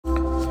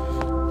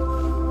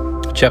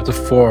Chapter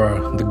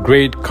 4, The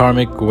Great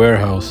Karmic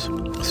Warehouse,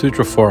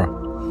 Sutra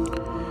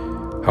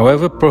 4.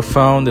 However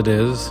profound it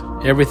is,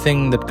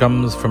 everything that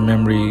comes from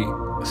memory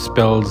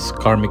spells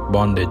karmic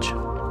bondage.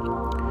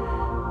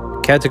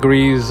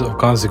 Categories of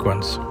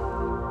consequence.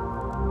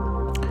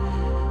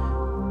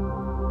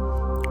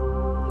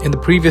 In the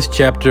previous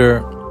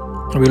chapter,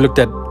 we looked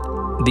at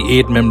the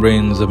 8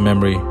 membranes of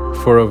memory,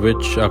 4 of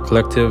which are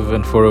collective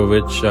and 4 of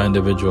which are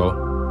individual.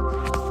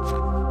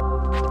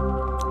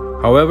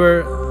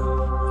 However,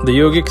 the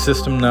yogic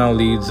system now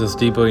leads us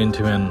deeper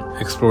into an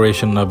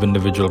exploration of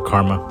individual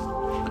karma.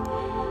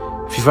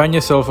 If you find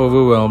yourself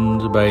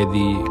overwhelmed by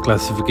the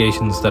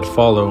classifications that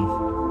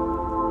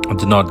follow,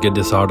 do not get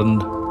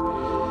disheartened.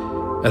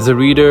 As a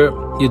reader,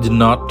 you do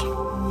not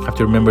have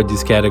to remember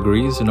these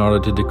categories in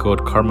order to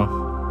decode karma.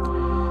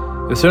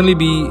 It will certainly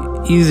be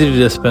easy to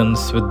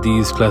dispense with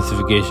these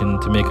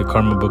classifications to make a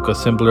karma book a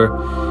simpler,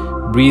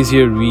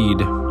 breezier read.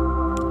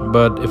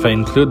 But if I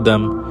include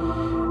them,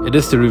 it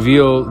is to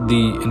reveal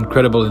the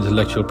incredible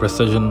intellectual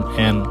precision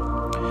and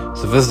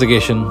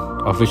sophistication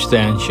of which the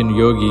ancient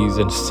yogis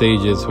and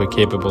sages were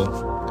capable.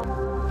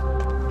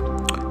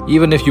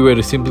 Even if you were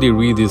to simply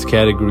read these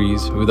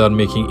categories without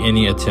making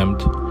any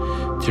attempt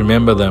to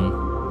remember them,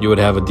 you would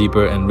have a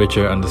deeper and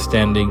richer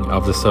understanding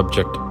of the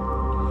subject.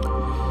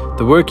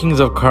 The workings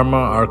of karma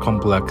are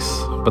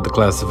complex, but the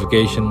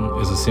classification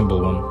is a simple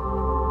one.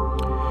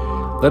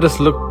 Let us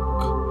look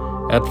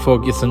at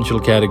 4 essential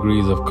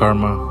categories of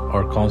karma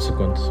or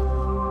consequence.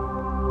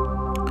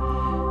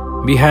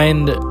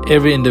 Behind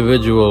every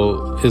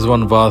individual is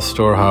one vast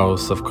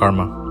storehouse of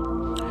karma,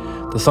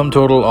 the sum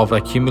total of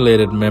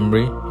accumulated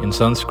memory, in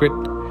Sanskrit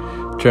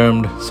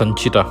termed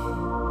sanchita.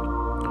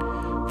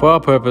 For our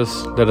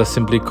purpose, let us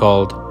simply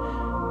call it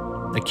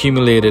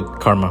accumulated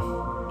karma.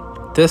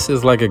 This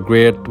is like a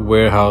great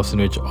warehouse in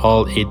which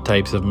all 8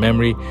 types of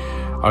memory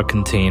are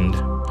contained: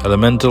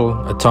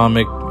 elemental,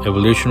 atomic,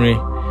 evolutionary,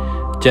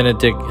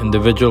 genetic,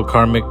 individual,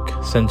 karmic,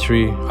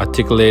 sensory,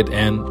 articulate,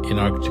 and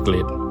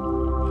inarticulate.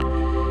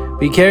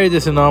 We carry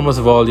this enormous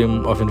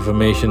volume of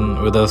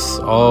information with us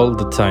all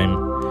the time.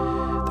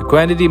 The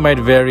quantity might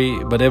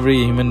vary, but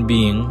every human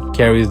being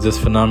carries this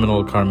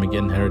phenomenal karmic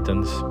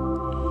inheritance.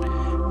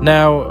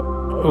 Now,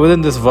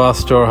 within this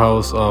vast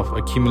storehouse of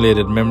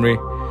accumulated memory,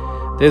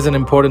 there is an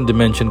important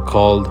dimension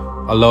called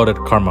allotted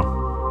karma.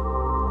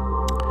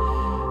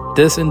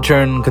 This in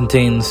turn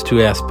contains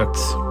 2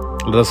 aspects.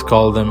 Let us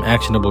call them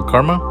actionable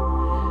karma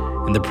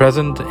in the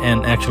present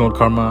and actionable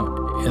karma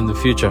in the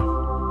future.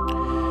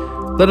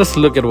 Let us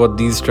look at what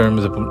these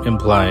terms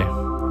imply.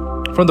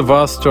 From the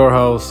vast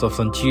storehouse of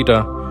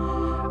sanchita,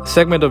 a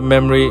segment of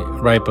memory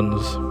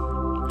ripens.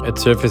 It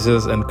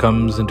surfaces and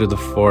comes into the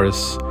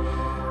force,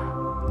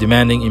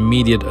 demanding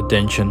immediate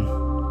attention.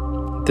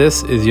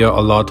 This is your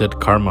allotted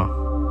karma.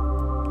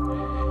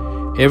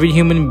 Every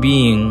human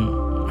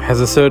being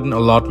has a certain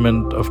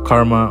allotment of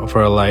karma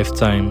for a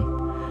lifetime,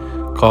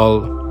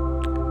 called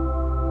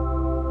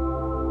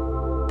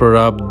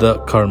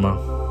prarabdha karma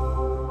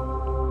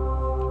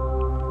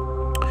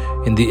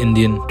in the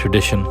Indian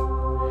tradition.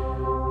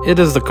 It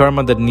is the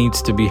karma that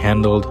needs to be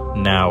handled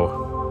now.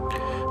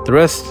 The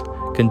rest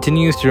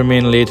continues to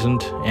remain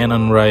latent and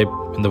unripe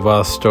in the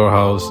vast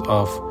storehouse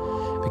of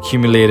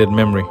accumulated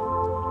memory.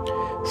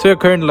 So your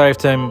current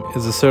lifetime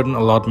is a certain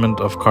allotment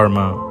of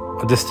karma,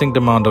 a distinct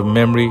amount of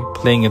memory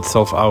playing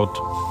itself out.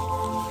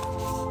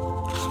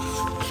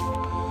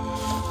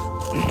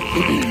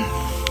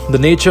 The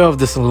nature of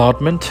this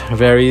allotment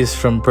varies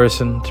from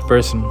person to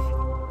person.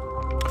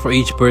 For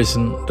each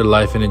person, the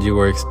life energy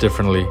works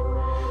differently.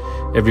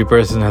 Every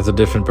person has a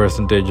different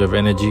percentage of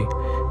energy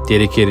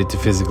dedicated to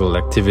physical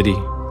activity,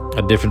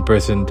 a different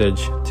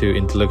percentage to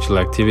intellectual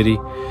activity,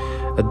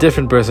 a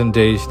different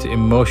percentage to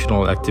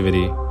emotional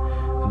activity,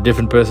 a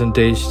different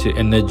percentage to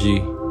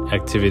energy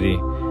activity,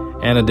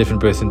 and a different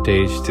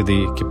percentage to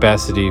the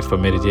capacity for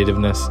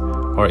meditativeness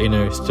or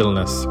inner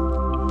stillness.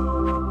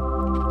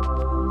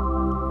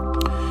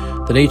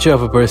 The nature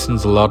of a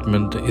person's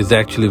allotment is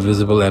actually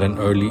visible at an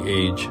early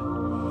age.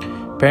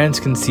 Parents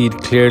can see it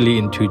clearly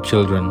in 2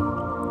 children.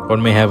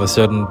 One may have a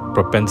certain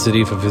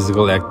propensity for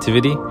physical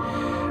activity,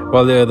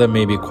 while the other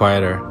may be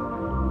quieter.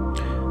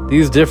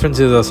 These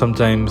differences are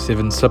sometimes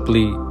even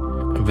subtly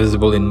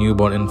visible in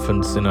newborn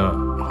infants in a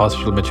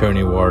hospital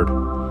maternity ward.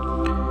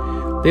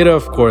 Later,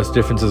 of course,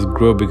 differences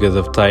grow because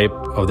of type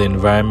of the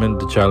environment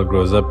the child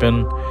grows up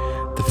in,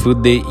 the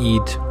food they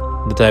eat,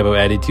 the type of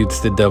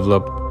attitudes they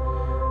develop.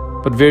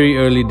 But very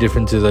early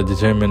differences are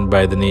determined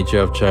by the nature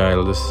of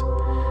child's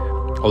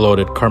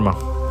allotted karma.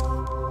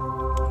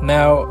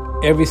 Now,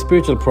 every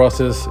spiritual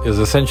process is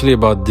essentially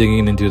about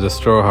digging into the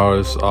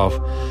storehouse of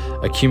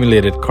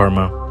accumulated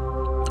karma.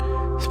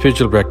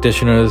 Spiritual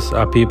practitioners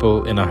are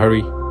people in a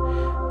hurry.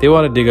 They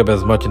want to dig up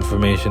as much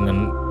information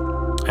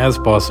as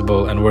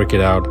possible and work it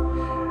out,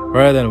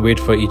 rather than wait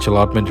for each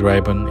allotment to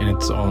ripen in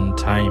its own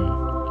time.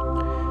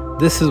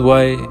 This is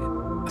why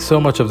so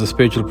much of the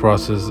spiritual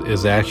process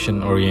is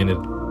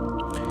action-oriented.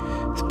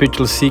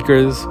 Spiritual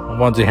seekers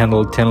want to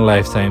handle 10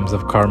 lifetimes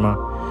of karma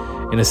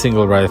in a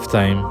single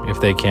lifetime if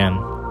they can.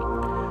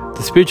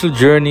 The spiritual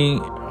journey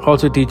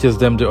also teaches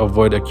them to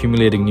avoid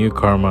accumulating new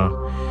karma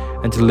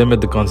and to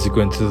limit the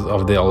consequences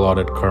of their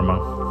allotted karma.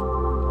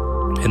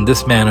 In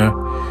this manner,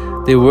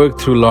 they work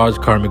through large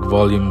karmic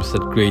volumes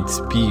at great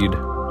speed.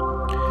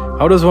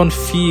 How does one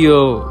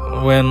feel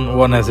when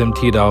one has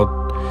emptied out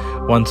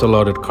one's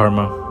allotted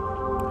karma?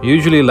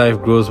 Usually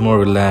life grows more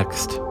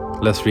relaxed,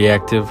 less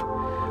reactive,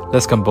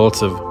 less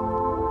compulsive.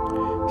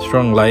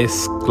 Strong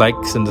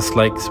likes and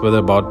dislikes, whether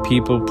about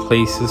people,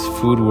 places,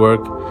 food,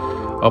 work,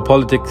 or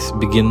politics,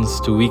 begins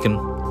to weaken.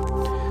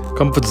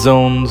 Comfort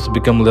zones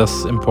become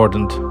less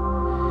important.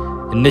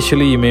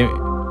 Initially, you may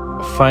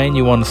find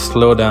you want to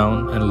slow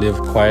down and live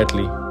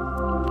quietly.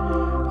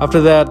 After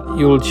that,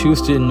 you will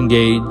choose to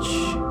engage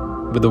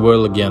with the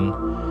world again,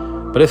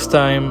 but this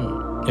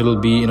time it will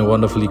be in a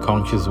wonderfully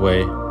conscious way.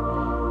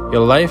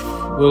 Your life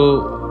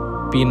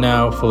will be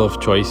now full of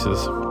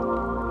choices.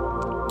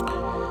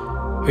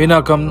 We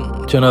now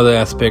come to another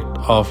aspect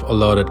of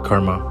allotted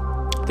karma.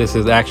 This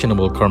is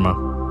actionable karma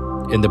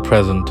in the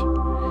present,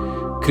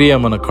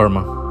 kriyamana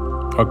karma,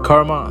 or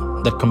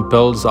karma that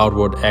compels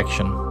outward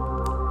action.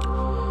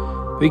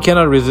 We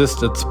cannot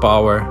resist its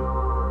power.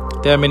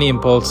 There are many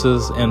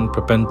impulses and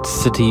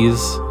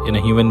propensities in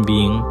a human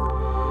being,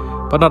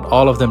 but not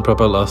all of them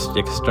propel us to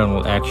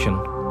external action.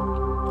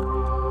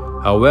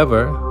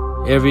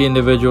 However, every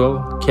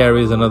individual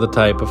carries another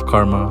type of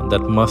karma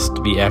that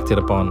must be acted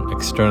upon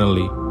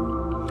externally.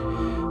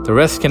 The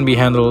rest can be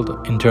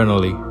handled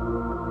internally.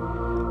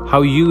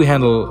 How you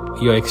handle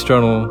your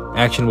external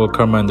actionable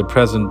karma in the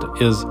present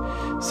is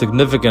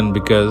significant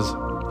because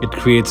it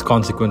creates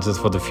consequences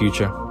for the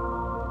future.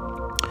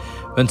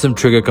 When some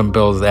trigger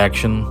compels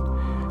action,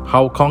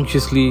 how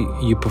consciously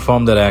you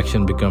perform that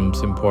action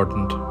becomes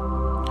important.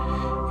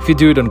 If you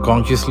do it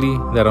unconsciously,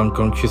 that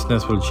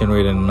unconsciousness will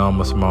generate an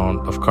enormous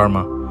amount of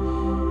karma.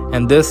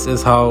 And this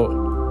is how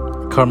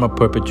karma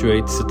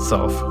perpetuates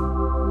itself.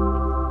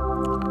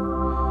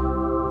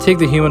 Take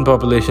the human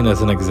population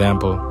as an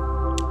example.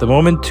 The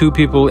moment two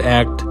people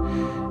act,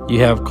 you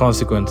have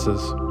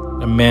consequences.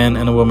 A man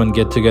and a woman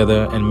get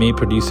together and may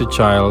produce a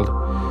child.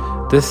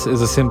 This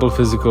is a simple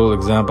physical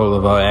example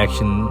of how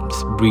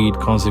actions breed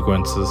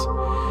consequences.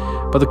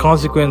 But the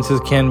consequences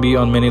can be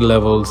on many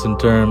levels in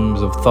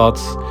terms of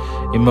thoughts,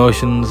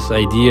 emotions,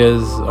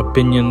 ideas,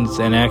 opinions,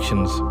 and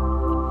actions.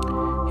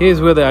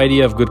 Here's where the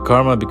idea of good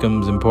karma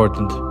becomes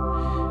important.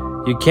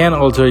 You can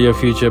alter your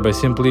future by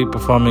simply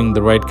performing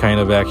the right kind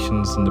of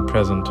actions in the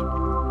present.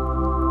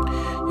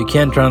 You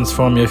can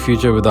transform your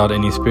future without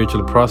any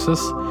spiritual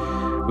process,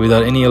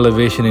 without any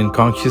elevation in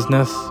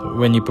consciousness.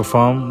 When you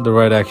perform the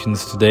right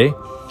actions today,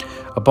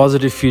 a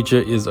positive future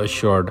is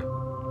assured.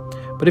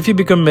 But if you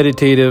become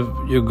meditative,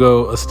 you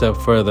go a step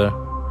further.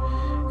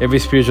 Every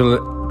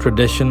spiritual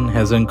tradition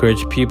has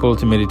encouraged people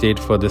to meditate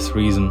for this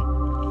reason.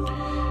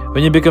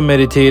 When you become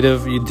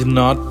meditative, you do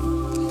not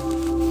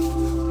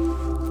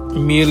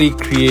merely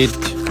create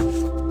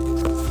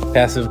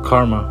passive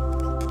karma.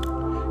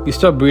 You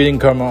stop breeding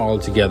karma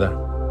altogether.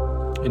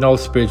 In all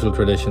spiritual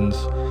traditions,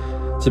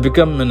 to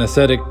become an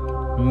ascetic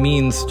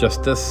means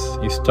just this.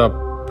 You stop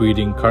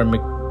breeding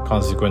karmic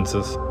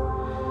consequences.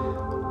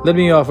 Let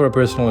me offer a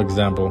personal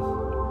example.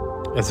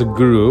 As a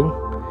guru,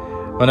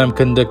 when I'm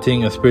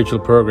conducting a spiritual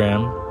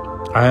program,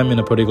 I am in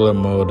a particular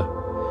mode.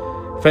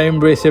 If I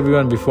embrace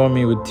everyone before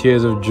me with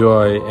tears of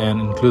joy and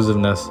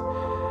inclusiveness,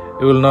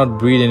 it will not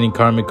breed any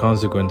karmic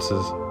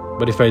consequences.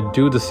 But if I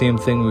do the same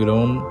thing with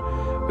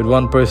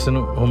one person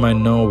whom I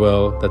know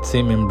well, that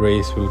same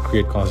embrace will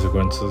create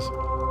consequences.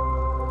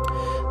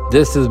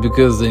 This is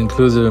because the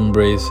inclusive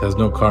embrace has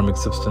no karmic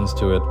substance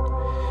to it.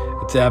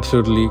 It's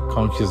absolutely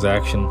conscious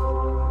action.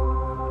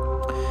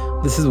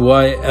 This is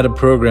why at a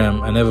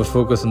program, I never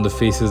focus on the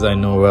faces I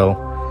know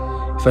well.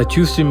 If I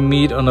choose to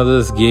meet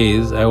another's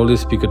gaze, I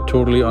always pick a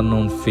totally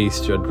unknown face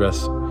to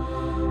address.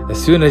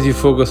 As soon as you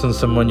focus on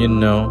someone you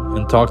know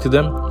and talk to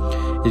them,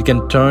 it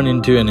can turn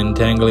into an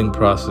entangling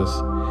process.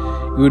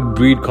 It would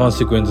breed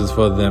consequences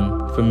for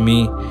them, for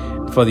me,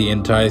 and for the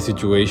entire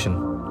situation.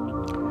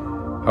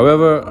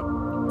 However,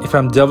 if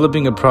I'm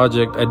developing a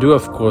project, I do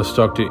of course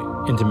talk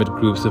to intimate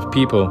groups of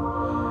people.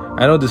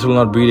 I know this will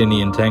not breed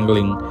any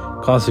entangling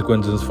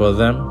consequences for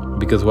them,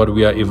 because what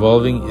we are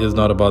evolving is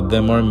not about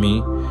them or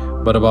me,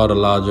 but about a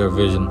larger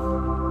vision.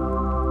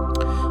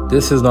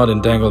 This is not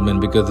entanglement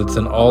because it's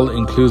an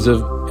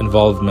all-inclusive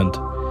involvement.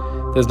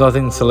 There's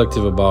nothing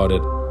selective about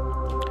it.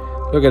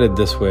 Look at it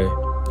this way.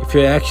 If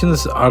your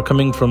actions are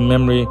coming from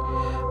memory,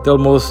 they'll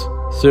most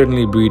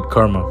certainly breed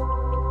karma.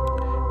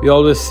 We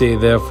always say,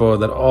 therefore,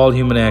 that all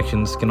human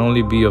actions can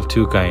only be of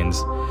two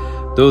kinds: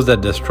 those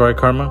that destroy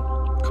karma,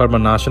 karma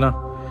nashana,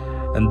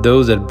 and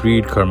those that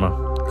breed karma,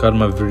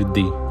 karma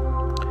vriddhi.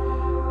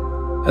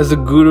 As a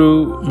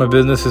guru, my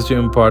business is to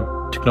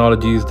impart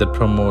technologies that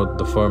promote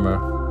the former.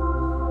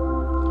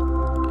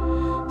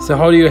 So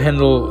how do you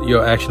handle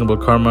your actionable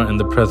karma in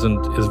the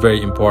present is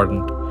very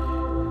important.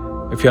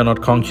 If you are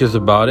not conscious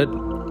about it,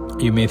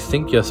 you may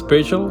think you're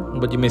spiritual,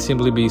 but you may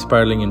simply be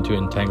spiraling into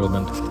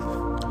entanglement.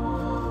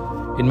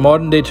 In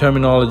modern day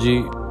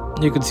terminology,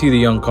 You could see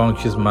the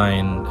unconscious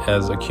mind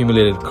as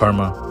accumulated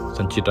karma,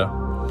 sanchita,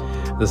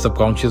 the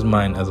subconscious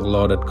mind as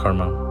allotted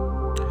karma,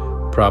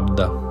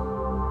 prabdha,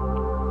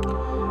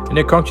 and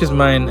your conscious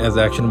mind as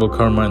actionable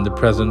karma in the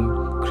present,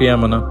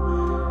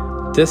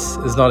 kriyamana. This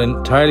is not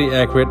entirely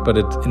accurate, but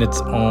in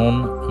its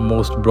own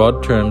most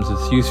broad terms,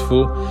 it's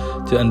useful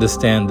to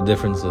understand the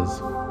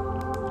differences.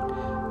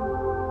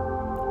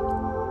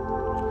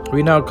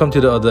 We now come to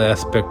the other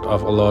aspect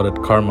of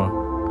allotted karma.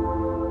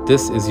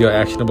 This is your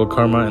actionable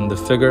karma in the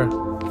figure,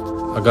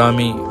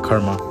 agami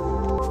karma.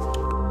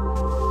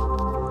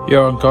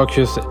 Your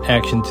unconscious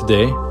action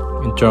today,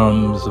 in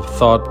terms of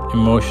thought,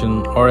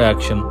 emotion, or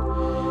action,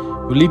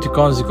 will lead to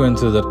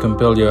consequences that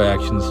compel your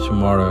actions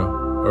tomorrow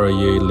or a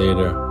year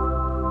later,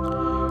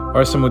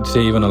 or some would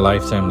say even a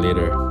lifetime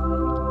later.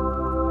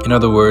 In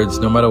other words,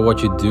 no matter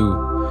what you do,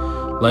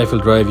 life will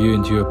drive you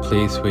into a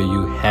place where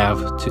you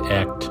have to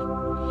act.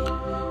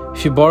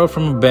 If you borrow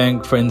from a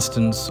bank, for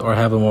instance, or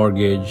have a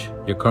mortgage,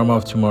 your karma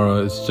of tomorrow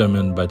is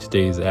determined by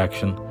today's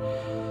action.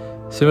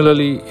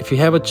 Similarly, if you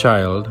have a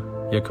child,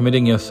 you're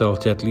committing yourself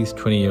to at least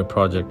 20-year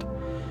project.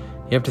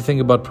 You have to think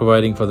about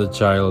providing for the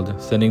child,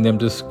 sending them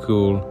to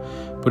school,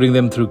 putting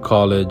them through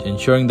college,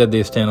 ensuring that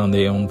they stand on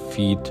their own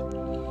feet.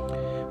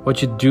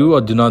 What you do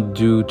or do not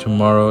do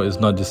tomorrow is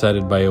not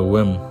decided by a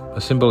whim.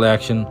 A simple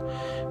action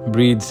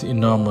breeds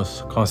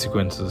enormous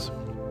consequences.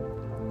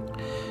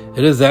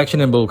 It is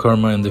actionable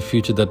karma in the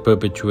future that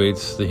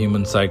perpetuates the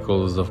human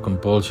cycles of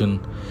compulsion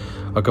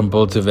or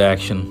compulsive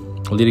action,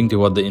 leading to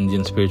what the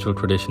Indian spiritual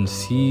tradition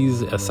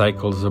sees as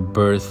cycles of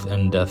birth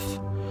and death.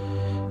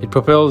 It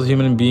propels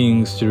human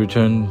beings to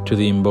return to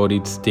the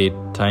embodied state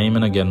time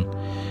and again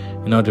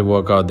in order to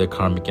work out their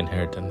karmic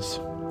inheritance.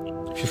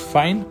 If you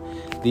find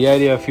the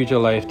idea of future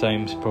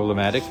lifetimes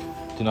problematic,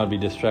 do not be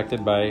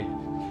distracted by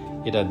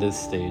it at this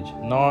stage,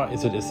 nor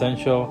is it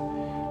essential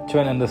to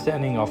an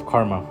understanding of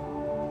karma.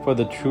 For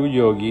the true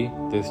yogi,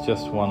 there's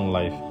just one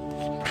life.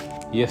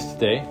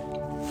 Yesterday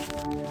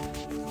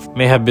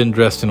may have been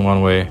dressed in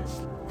one way.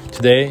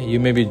 Today, you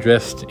may be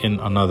dressed in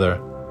another.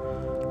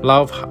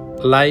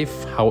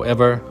 Life,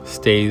 however,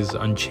 stays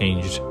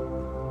unchanged.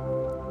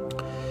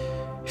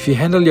 If you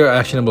handle your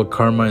actionable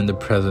karma in the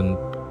present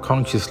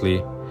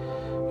consciously,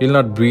 you'll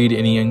not breed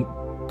any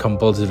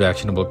compulsive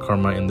actionable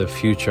karma in the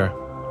future.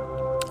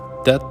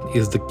 That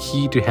is the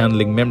key to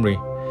handling memory.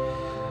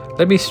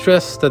 Let me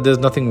stress that there's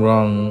nothing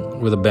wrong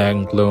with a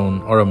bank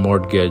loan or a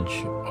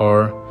mortgage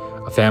or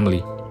a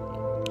family.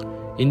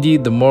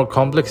 Indeed, the more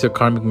complex your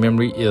karmic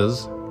memory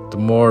is, the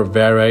more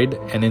varied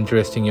and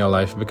interesting your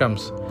life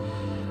becomes.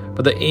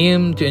 But the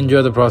aim is to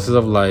enjoy the process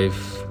of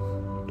life.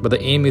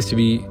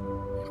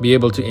 Be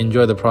able to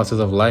enjoy the process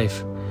of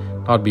life,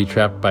 not be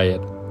trapped by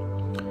it.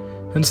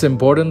 Hence the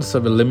importance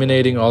of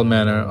eliminating all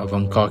manner of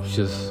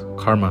unconscious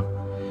karma.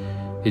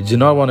 You do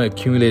not want to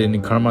accumulate any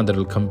karma that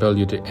will compel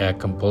you to act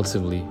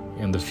compulsively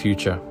in the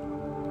future.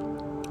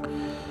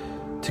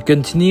 To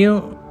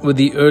continue with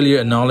the earlier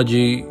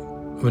analogy,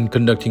 when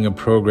conducting a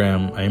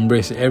program, I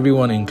embrace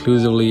everyone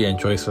inclusively and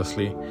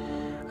choicelessly.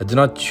 I do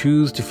not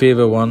choose to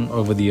favor one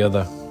over the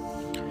other.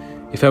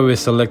 If I were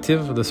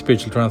selective, the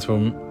spiritual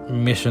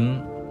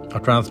transmission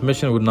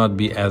would not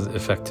be as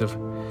effective.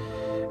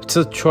 It's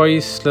the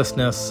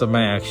choicelessness of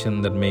my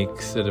action that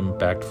makes it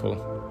impactful.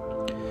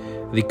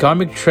 The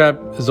karmic trap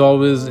is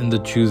always in the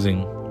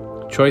choosing.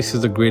 Choice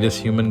is the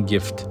greatest human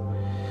gift.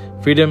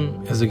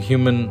 Freedom is a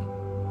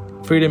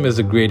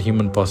great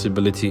human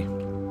possibility.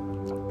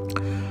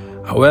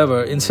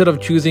 However, instead of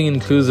choosing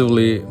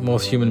inclusively,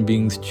 most human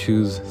beings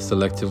choose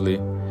selectively.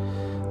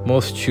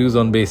 Most choose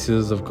on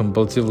basis of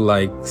compulsive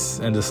likes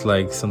and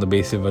dislikes, on the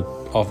basis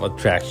of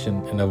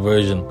attraction and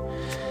aversion.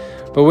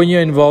 But when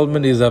your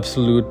involvement is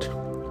absolute,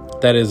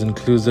 that is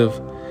inclusive,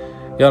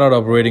 you are not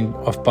operating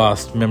off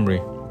past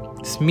memory.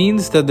 This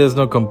means that there's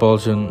no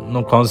compulsion,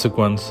 no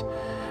consequence,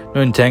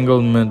 no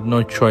entanglement,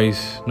 no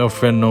choice, no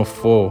friend, no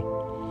foe.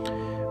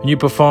 When you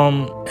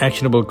perform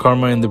actionable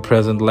karma in the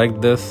present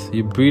like this,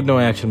 you breed no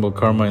actionable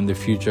karma in the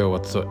future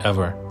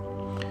whatsoever.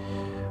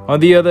 On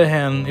the other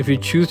hand, if you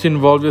choose to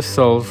involve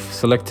yourself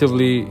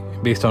selectively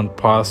based on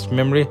past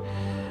memory,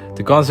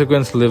 the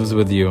consequence lives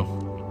with you.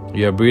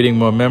 You are breeding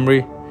more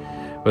memory,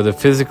 whether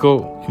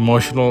physical,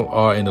 emotional,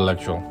 or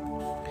intellectual.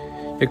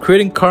 You're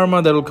creating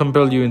karma that will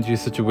compel you into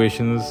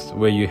situations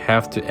where you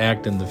have to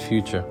act in the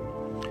future.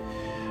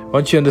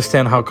 Once you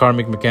understand how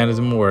karmic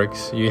mechanism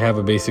works, you have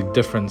a basic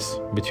difference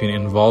between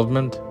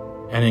involvement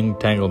and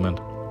entanglement.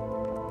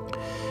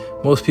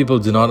 Most people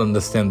do not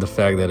understand the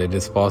fact that it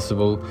is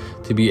possible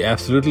to be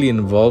absolutely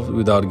involved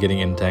without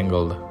getting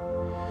entangled.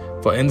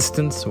 For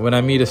instance, when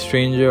I meet a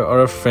stranger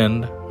or a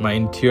friend, my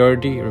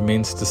interiority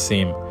remains the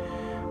same.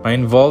 My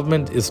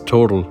involvement is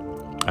total.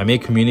 I may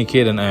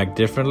communicate and act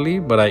differently,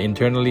 but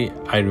internally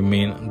I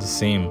remain the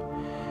same.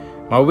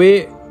 My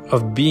way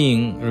of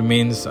being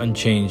remains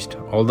unchanged,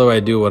 although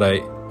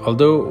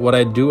what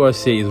I do or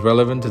say is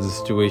relevant to the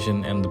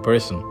situation and the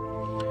person.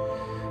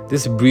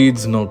 This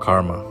breeds no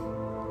karma.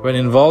 When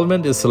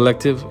involvement is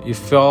selective, you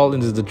fall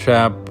into the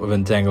trap of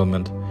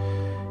entanglement.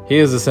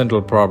 Here is the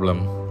central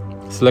problem.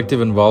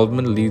 Selective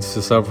involvement leads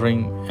to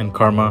suffering, and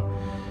karma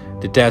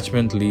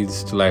detachment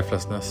leads to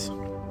lifelessness.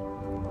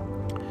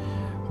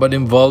 But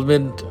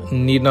involvement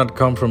need not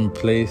come from a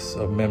place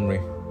of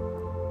memory.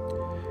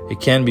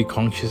 It can be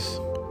conscious.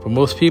 For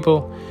most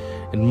people,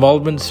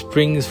 involvement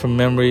springs from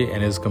memory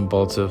and is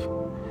compulsive.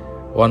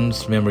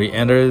 Once memory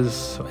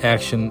enters,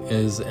 action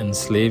is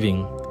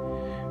enslaving.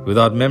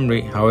 Without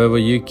memory, however,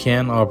 you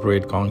can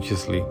operate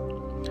consciously.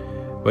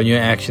 When your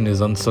action is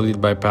unsullied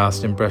by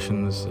past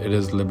impressions, it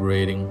is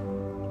liberating.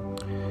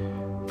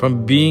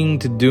 From being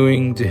to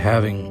doing to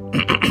having.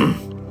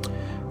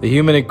 The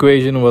human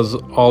equation was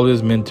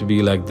always meant to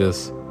be like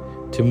this,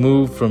 to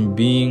move from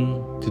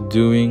being to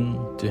doing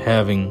to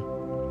having.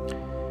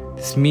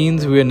 This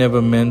means we are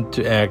never meant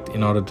to act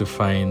in order to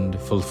find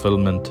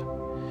fulfillment.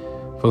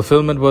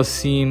 Fulfillment was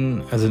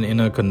seen as an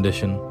inner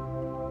condition.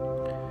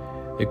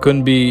 It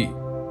couldn't be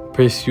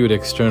pursued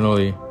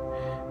externally.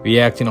 We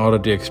act in order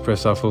to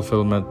express our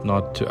fulfillment,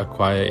 not to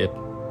acquire it.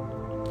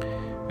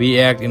 We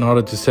act in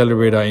order to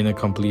celebrate our inner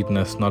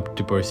completeness, not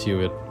to pursue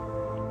it.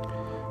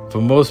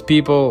 For most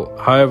people,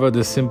 however,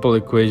 this simple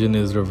equation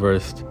is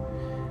reversed.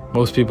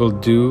 Most people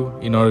do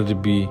in order to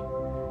be.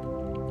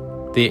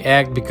 They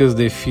act because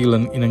they feel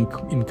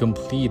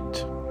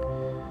incomplete.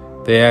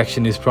 Their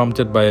action is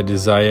prompted by a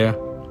desire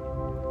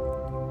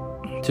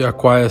to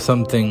acquire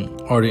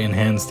something or to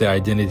enhance their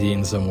identity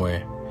in some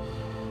way.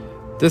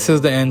 This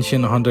is the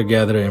ancient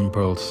hunter-gatherer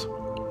impulse,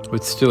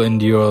 which still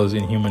endures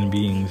in human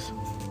beings.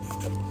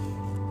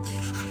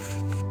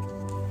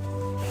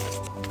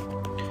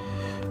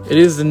 It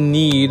is the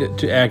need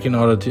to act in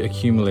order to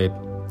accumulate,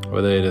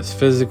 whether it is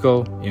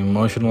physical,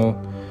 emotional,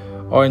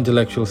 or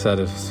intellectual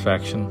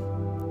satisfaction.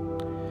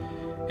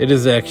 It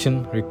is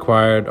action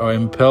required or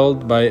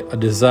impelled by a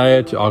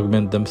desire to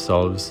augment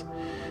themselves,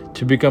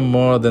 to become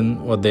more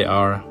than what they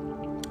are.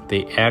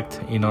 They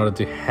act in order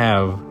to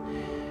have,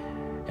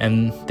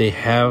 and they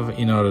have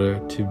in order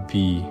to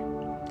be.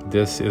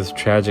 This is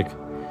tragic.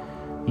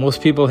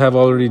 Most people have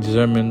already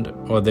determined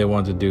what they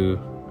want to do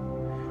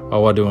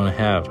or what they want to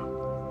have.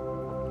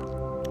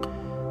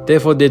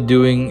 Therefore, their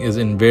doing is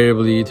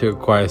invariably to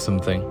acquire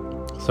something.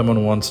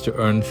 Someone wants to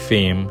earn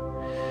fame,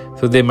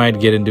 so they might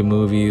get into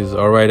movies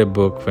or write a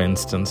book, for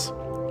instance.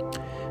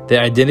 Their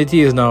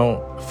identity is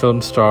now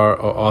film star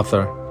or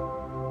author.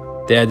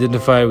 They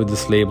identify with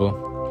this label.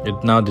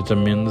 It now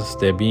determines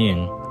their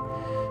being.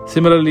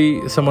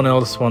 Similarly, someone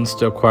else wants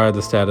to acquire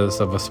the status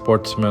of a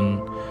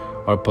sportsman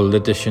or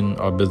politician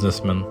or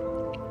businessman.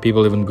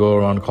 People even go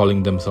around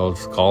calling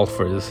themselves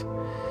golfers.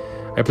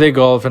 I play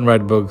golf and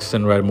write books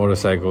and ride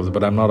motorcycles,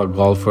 but I'm not a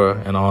golfer,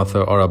 an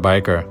author, or a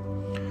biker.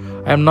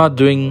 I am not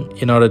doing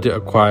in order to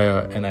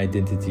acquire an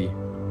identity.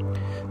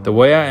 The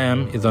way I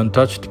am is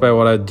untouched by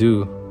what I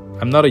do.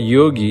 I'm not a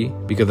yogi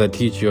because I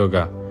teach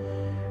yoga.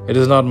 It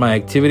is not my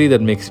activity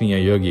that makes me a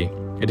yogi.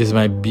 It is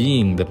my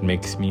being that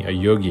makes me a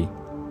yogi.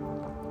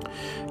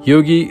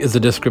 Yogi is a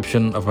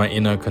description of my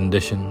inner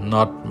condition,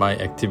 not my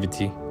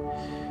activity.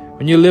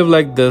 When you live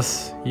like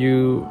this,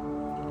 who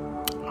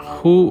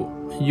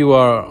you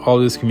are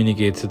always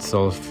communicates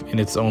itself in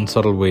its own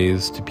subtle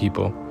ways to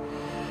people.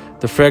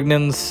 The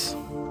fragrance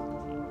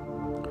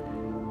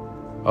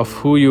of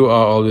who you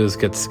are always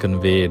gets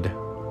conveyed.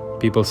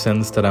 People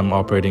sense that I'm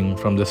operating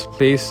from this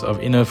place of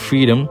inner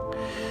freedom,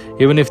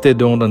 even if they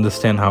don't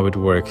understand how it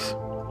works.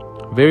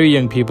 Very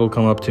young people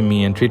come up to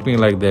me and treat me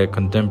like their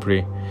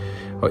contemporary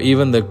or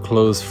even their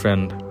close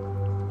friend.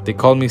 They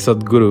call me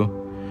Sadhguru,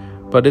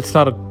 but it's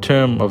not a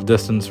term of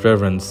distant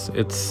reverence,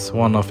 it's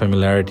one of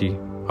familiarity,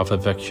 of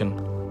affection.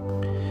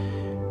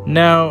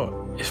 Now,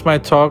 if my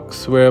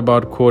talks were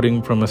about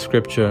quoting from a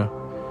scripture,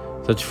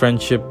 such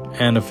friendship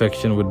and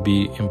affection would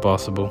be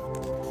impossible.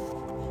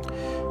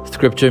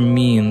 Scripture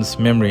means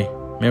memory.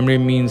 Memory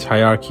means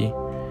hierarchy.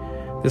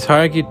 This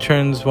hierarchy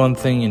turns one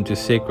thing into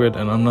sacred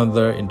and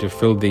another into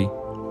filthy.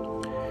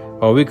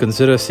 What we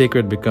consider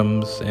sacred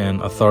becomes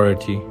an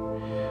authority.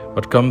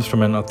 What comes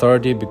from an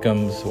authority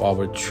becomes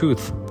our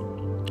truth.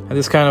 And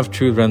this kind of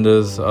truth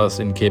renders us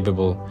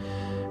incapable,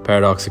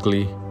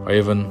 paradoxically, or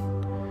even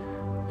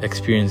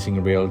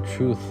experiencing real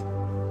truth.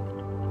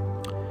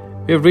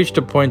 We have reached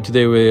a point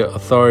today where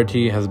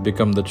authority has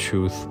become the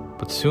truth,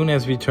 but soon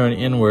as we turn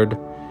inward,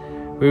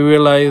 we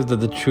realize that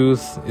the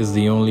truth is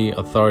the only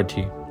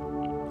authority.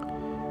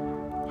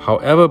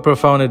 However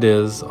profound it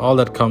is, all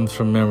that comes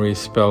from memory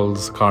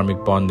spells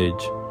karmic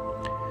bondage.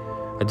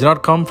 I do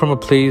not come from a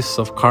place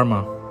of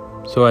karma,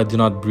 so I do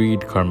not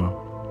breed karma.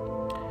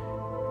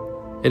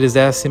 It is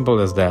as simple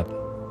as that.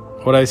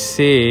 What I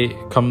say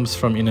comes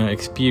from inner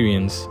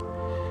experience,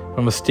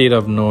 from a state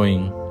of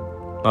knowing,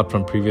 not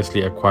from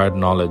previously acquired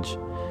knowledge.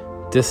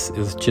 This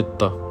is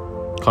chitta,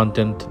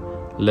 content,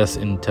 less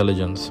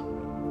intelligence.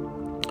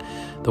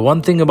 The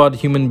one thing that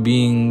human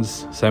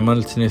beings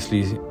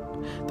simultaneously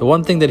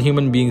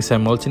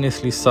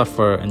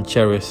suffer and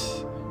cherish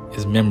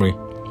is memory.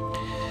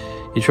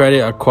 You try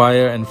to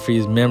acquire and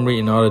freeze memory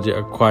in order to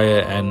acquire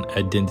an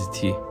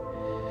identity.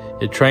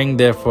 You're trying,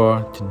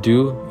 therefore, to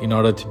do in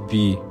order to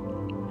be.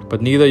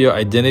 But neither your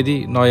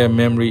identity nor your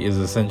memory is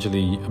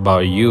essentially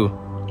about you.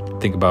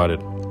 Think about it.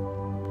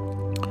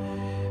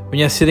 When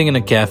you're sitting in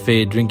a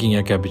cafe drinking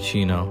your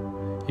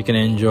cappuccino, you can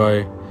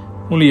enjoy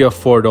only your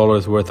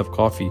 $4 worth of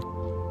coffee.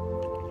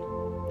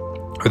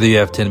 Whether you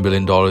have $10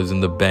 billion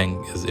in the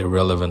bank is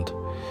irrelevant.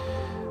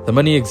 The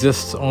money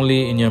exists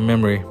only in your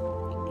memory.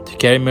 To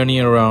carry money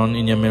around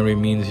in your memory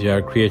means you are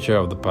a creature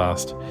of the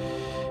past.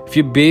 If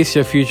you base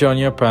your future on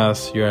your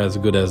past, you are as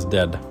good as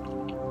dead.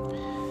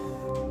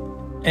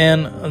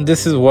 And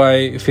this is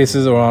why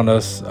faces around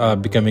us are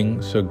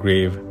becoming so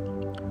grave.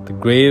 The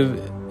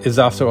grave is,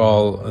 after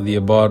all, the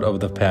abode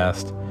of the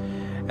past.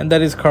 And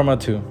that is karma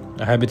too,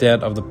 a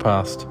habitat of the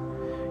past.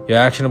 Your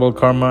actionable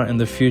karma in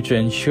the future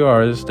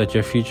ensures that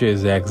your future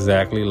is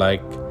exactly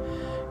like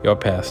your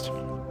past.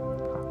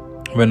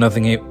 When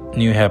nothing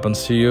new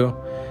happens to you,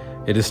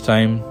 it is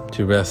time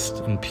to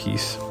rest in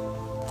peace.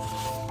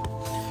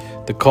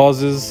 The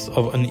causes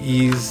of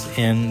unease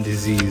and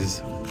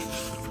disease.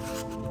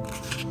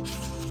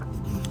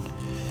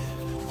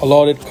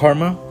 Allotted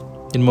karma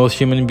in most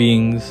human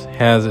beings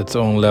has its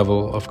own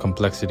level of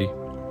complexity.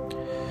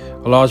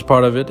 A large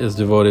part of it is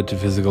devoted to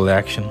physical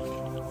action.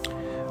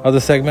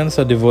 Other segments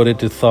are devoted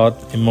to thought,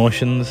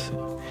 emotions,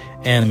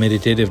 and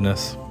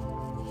meditativeness.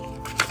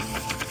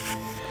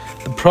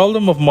 The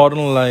problem of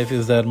modern life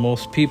is that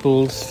most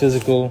people's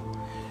physical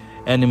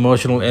and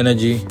emotional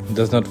energy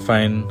does not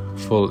find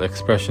full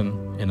expression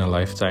in a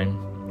lifetime.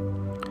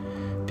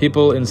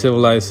 People in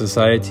civilized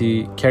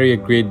society carry a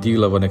great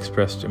deal of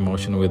unexpressed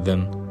emotion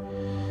within.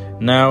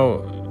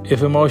 Now,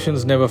 if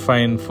emotions never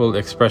find full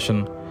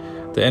expression,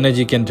 the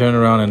energy can turn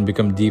around and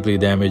become deeply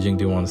damaging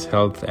to one's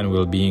health and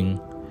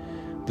well-being.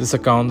 This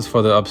accounts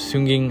for the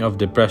upswinging of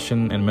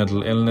depression and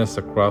mental illness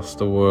across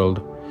the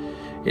world.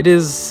 It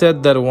is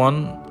said that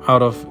 1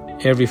 out of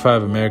every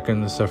 5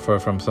 Americans suffer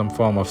from some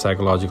form of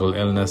psychological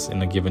illness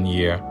in a given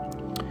year,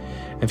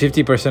 and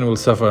 50% will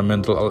suffer a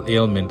mental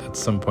ailment at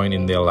some point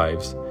in their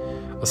lives,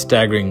 a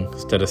staggering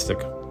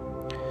statistic.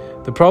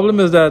 The problem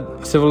is that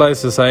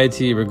civilized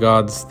society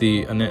regards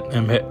the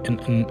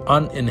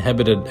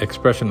uninhibited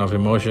expression of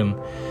emotion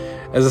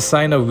as a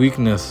sign of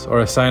weakness or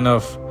a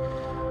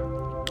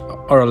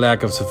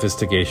lack of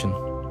sophistication.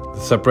 The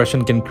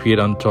suppression can create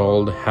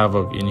untold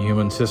havoc in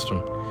human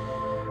system.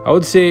 I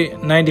would say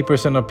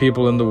 90% of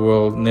people in the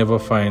world never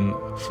find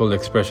full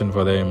expression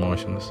for their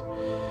emotions.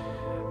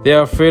 They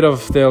are afraid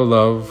of their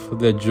love,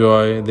 their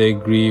joy, their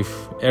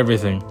grief,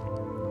 everything.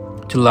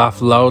 To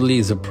laugh loudly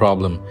is a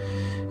problem.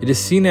 It is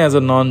seen as a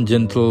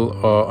non-gentle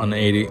or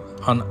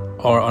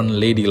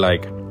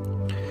unladylike.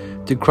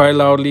 To cry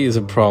loudly is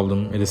a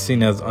problem. It is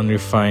seen as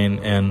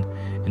unrefined and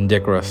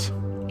indecorous.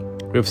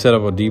 We have set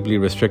up a deeply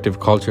restrictive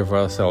culture for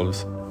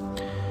ourselves.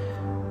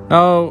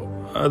 Now,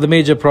 the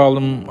major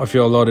problem of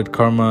your allotted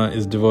karma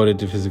is devoted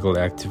to physical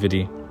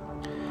activity.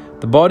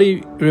 The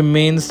body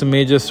remains the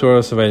major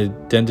source of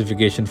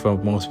identification for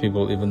most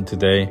people even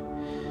today.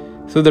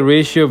 So the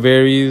ratio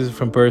varies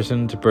from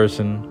person to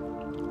person.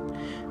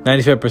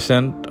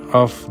 95%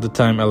 of the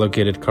time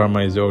allocated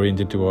karma is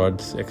oriented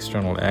towards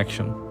external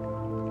action.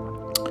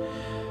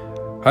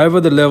 However,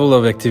 the level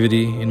of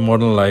activity in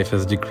modern life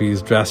has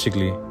decreased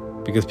drastically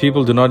because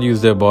people do not use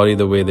their body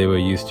the way they were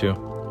used to.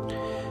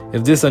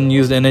 If this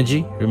unused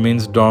energy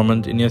remains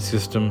dormant in your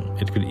system,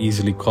 it could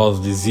easily cause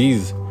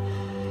disease.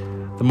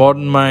 The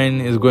modern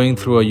mind is going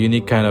through a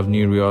unique kind of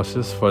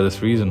neurosis for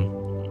this reason.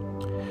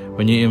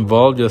 When you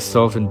involve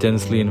yourself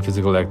intensely in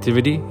physical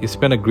activity, you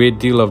spend a great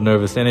deal of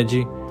nervous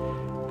energy.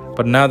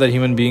 But now that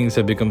human beings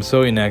have become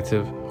so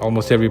inactive,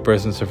 almost every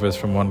person suffers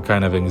from one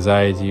kind of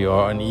anxiety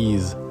or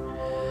unease.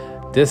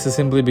 This is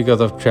simply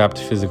because of trapped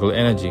physical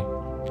energy.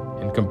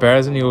 In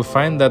comparison, you will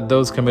find that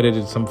those committed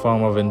to some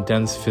form of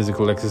intense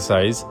physical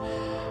exercise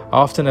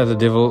are often at a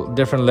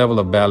different level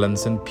of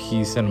balance and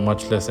peace and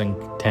much less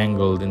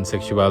entangled in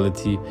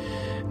sexuality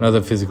and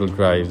other physical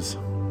drives.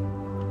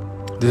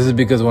 This is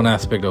because one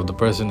aspect of the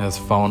person has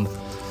found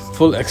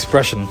full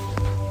expression.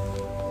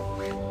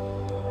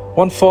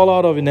 One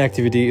fallout of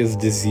inactivity is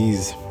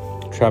disease.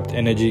 Trapped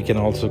energy can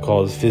also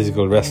cause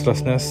physical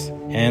restlessness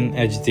and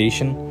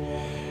agitation,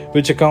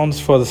 which accounts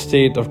for the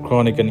state of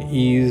chronic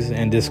unease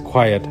and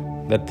disquiet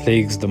that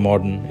plagues the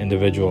modern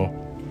individual.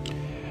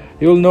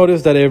 You will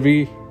notice that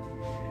every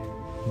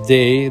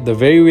day, the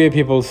very way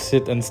people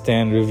sit and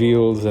stand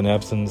reveals an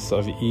absence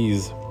of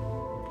ease.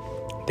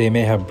 They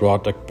may have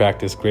brought a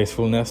practiced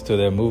gracefulness to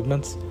their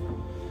movements,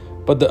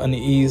 but the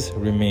unease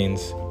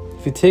remains.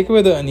 If you take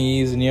away the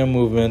unease in your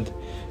movement,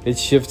 it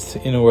shifts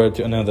inward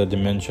to another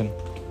dimension,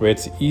 where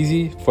it's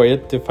easy for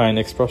it to find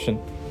expression.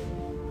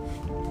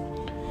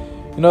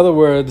 In other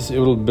words, it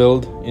will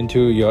build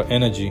into your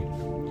energy.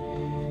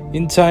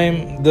 In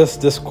time, this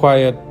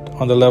disquiet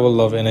on the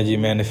level of energy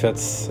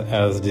manifests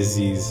as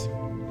disease.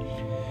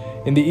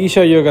 In the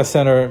Isha Yoga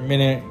Center,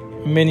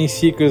 many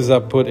seekers are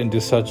put into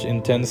such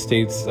intense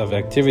states of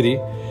activity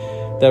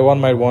that one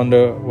might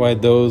wonder why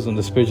those on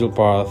the spiritual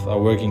path are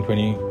working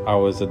 20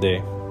 hours a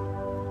day.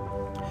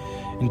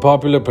 In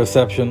popular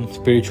perception,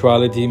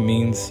 spirituality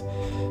means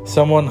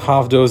someone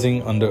half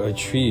dozing under a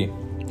tree.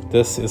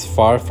 This is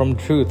far from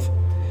truth.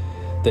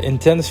 The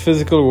intense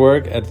physical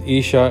work at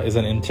Isha is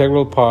an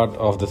integral part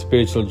of the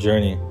spiritual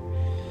journey.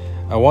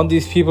 I want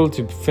these people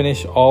to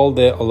finish all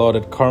their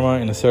allotted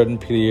karma in a certain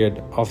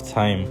period of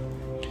time.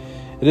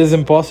 It is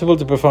impossible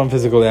to perform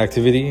physical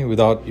activity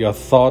without your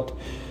thought,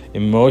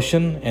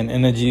 emotion, and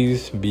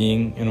energies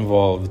being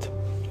involved.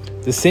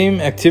 The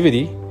same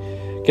activity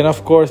can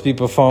of course be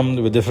performed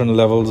with different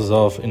levels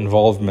of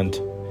involvement.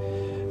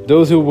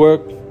 Those who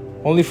work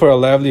only for a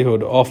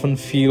livelihood often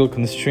feel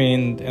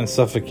constrained and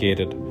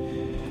suffocated.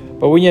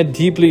 But when you're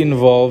deeply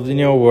involved in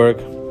your work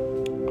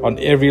on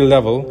every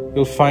level,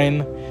 you'll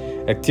find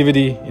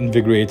activity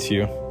invigorates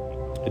you.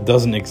 It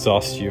doesn't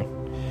exhaust you.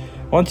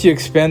 Once you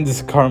expand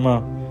this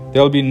karma,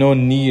 there will be no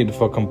need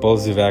for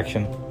compulsive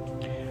action.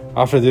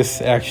 After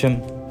this,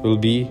 action will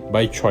be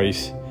by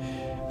choice.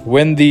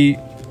 When the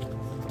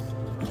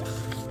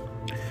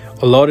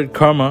allotted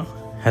karma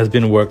has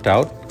been worked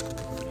out,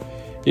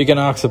 you can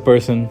ask a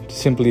person to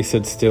simply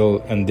sit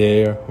still and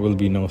there will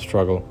be no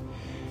struggle.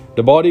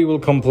 The body will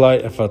comply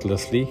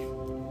effortlessly.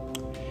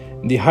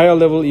 In the higher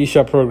level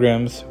Isha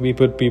programs, we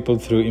put people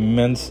through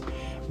immense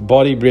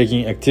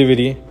body-breaking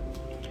activity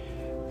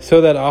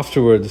so that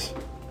afterwards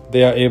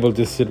they are able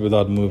to sit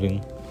without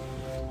moving.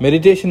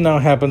 Meditation now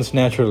happens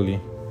naturally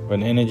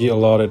when energy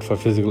allotted for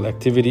physical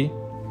activity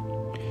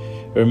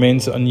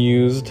remains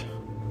unused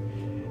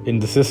in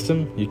the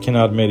system. You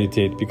cannot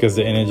meditate because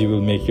the energy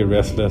will make you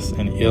restless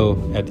and ill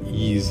at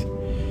ease.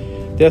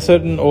 There are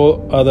certain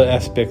other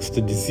aspects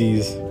to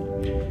disease.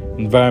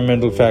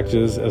 Environmental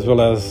factors as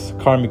well as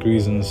karmic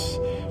reasons,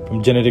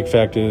 from genetic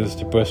factors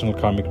to personal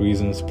karmic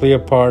reasons, play a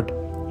part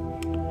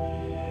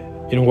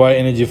in why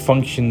energy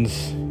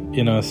functions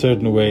in a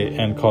certain way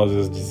and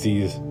causes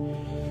disease.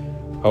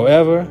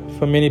 However,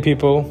 for many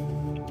people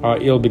are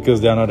ill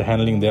because they are not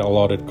handling their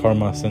allotted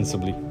karma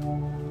sensibly.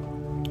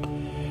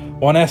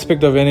 One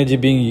aspect of energy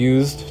being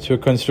used to a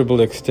considerable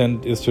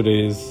extent in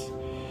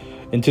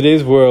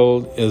today's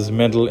world is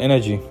mental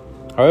energy.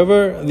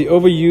 However, the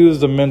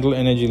overuse of mental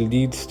energy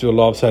leads to a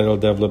lopsided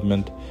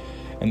development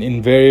and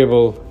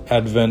invariable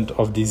advent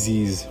of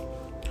disease.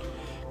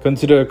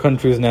 Consider a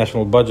country's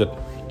national budget.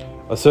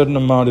 A certain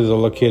amount is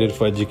allocated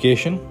for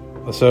education,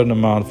 a certain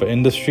amount for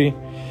industry,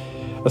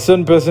 a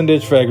certain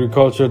percentage for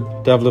agriculture,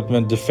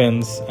 development,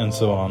 defense, and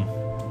so on.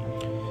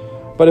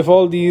 But if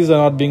all these are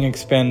not being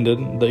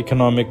expanded, the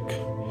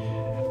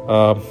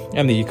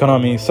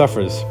economy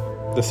suffers.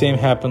 The same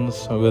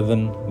happens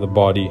within the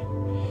body.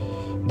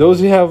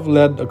 Those who have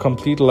led a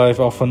complete life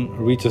often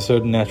reach a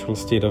certain natural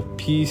state of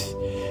peace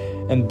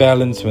and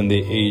balance when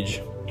they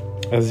age.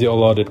 As the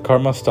allotted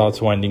karma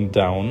starts winding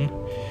down,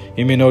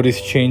 you may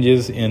notice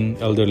changes in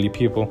elderly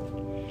people.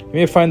 You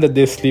may find that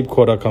their sleep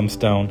quota comes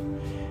down,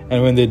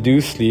 and when they do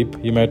sleep,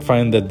 you might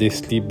find that they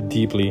sleep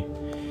deeply.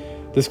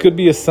 This could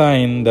be a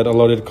sign that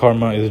allotted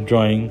karma is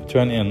drawing to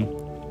an end.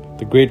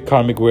 The great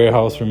karmic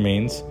warehouse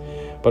remains,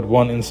 but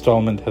one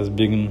installment has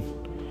begun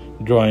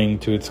drawing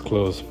to its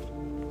close.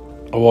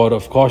 A word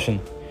of caution: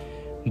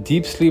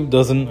 deep sleep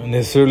doesn't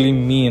necessarily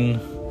mean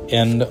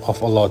end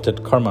of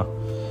allotted karma,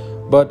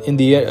 but in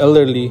the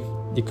elderly,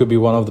 it could be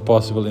one of the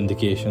possible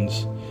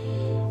indications.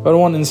 When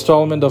one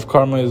installment of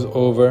karma is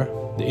over,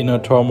 the inner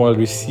turmoil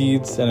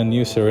recedes and a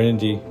new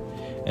serenity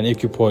and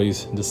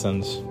equipoise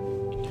descends.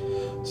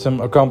 Some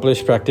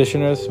accomplished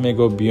practitioners may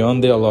go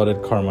beyond their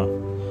allotted karma.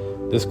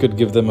 This could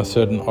give them a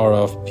certain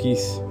aura of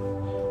peace,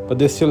 but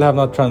they still have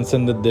not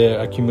transcended their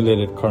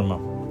accumulated karma.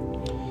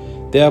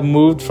 They have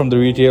moved from the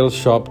retail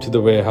shop to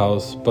the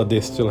warehouse, but they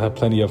still have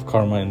plenty of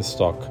karma in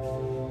stock.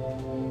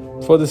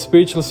 For the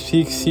spiritual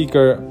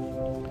seeker,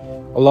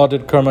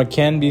 allotted karma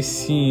can be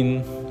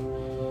seen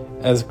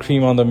as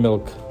cream on the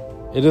milk.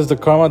 It is the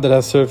karma that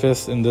has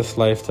surfaced in this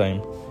lifetime.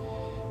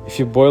 If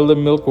you boil the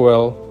milk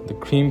well, the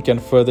cream can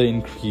further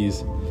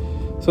increase.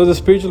 So the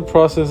spiritual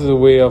process is a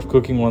way of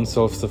cooking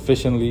oneself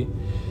sufficiently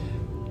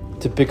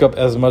to pick up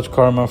as much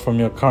karma from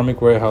your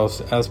karmic warehouse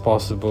as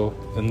possible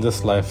in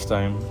this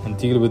lifetime and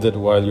deal with it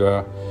while you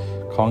are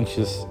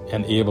conscious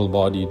and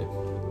able-bodied.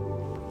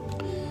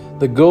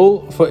 The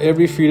goal for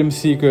every freedom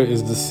seeker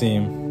is the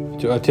same: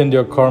 to attend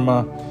your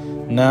karma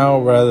now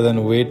rather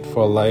than wait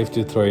for life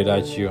to throw it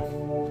at you.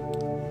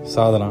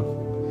 Sadhana.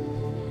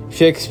 If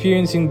you're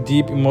experiencing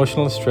deep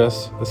emotional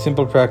stress, a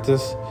simple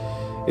practice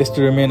is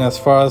to remain as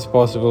far as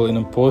possible in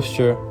a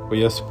posture where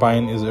your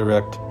spine is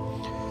erect.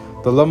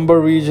 The lumbar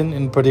region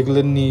in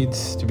particular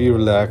needs to be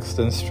relaxed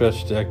and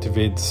stretched to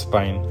activate the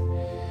spine.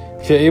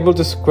 If you're able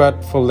to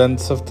squat for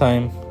lengths of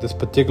time, this is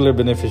particularly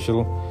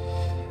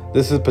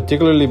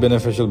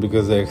beneficial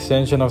because the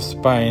extension of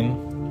spine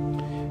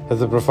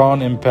has a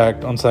profound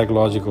impact on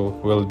psychological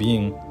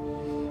well-being.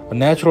 A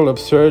natural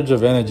upsurge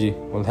of energy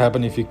will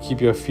happen if you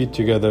keep your feet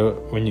together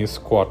when you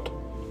squat.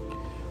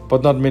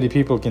 But not many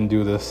people can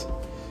do this.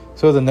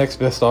 So the next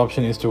best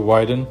option is to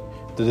widen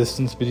the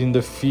distance between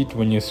the feet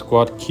when you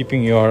squat,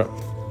 keeping your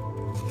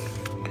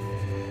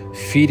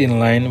feet in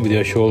line with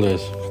your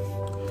shoulders.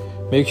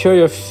 Make sure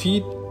your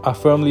feet are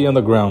firmly on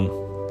the ground.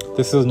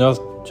 This is not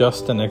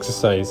just an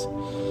exercise.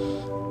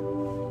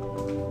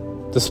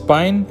 The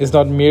spine is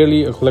not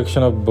merely a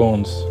collection of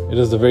bones, it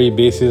is the very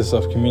basis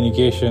of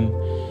communication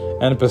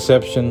and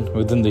perception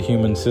within the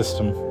human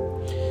system.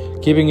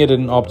 Keeping it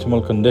in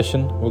optimal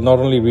condition will not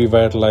only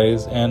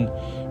revitalize and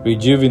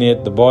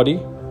rejuvenate the body,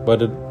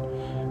 but it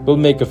will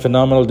make a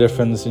phenomenal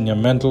difference in your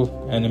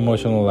mental and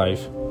emotional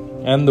life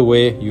and the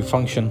way you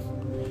function.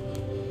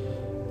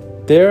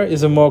 There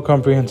is a more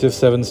comprehensive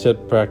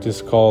 7-step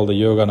practice called the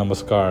Yoga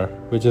Namaskar,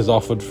 which is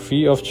offered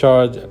free of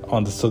charge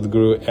on the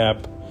Sadhguru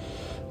app.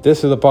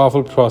 This is a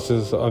powerful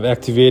process of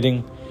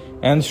activating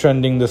and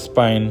strengthening the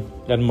spine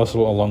and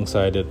muscle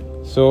alongside it.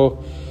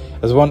 So,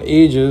 as one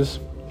ages,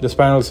 the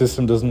spinal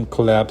system doesn't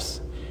collapse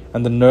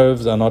and the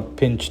nerves are not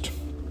pinched.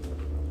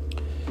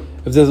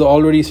 If there's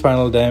already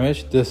spinal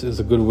damage, this is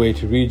a good way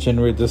to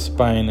regenerate the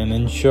spine and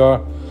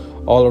ensure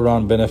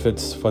all-around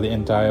benefits for the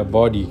entire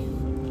body.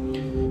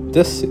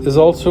 This is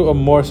also a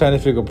more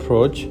scientific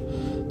approach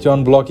to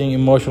unblocking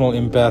emotional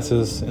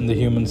impasses in the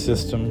human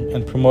system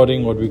and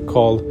promoting what we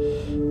call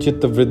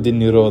Chitta Vriddhi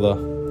Nirodha,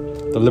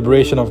 the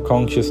liberation of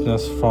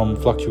consciousness from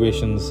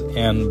fluctuations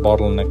and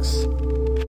bottlenecks.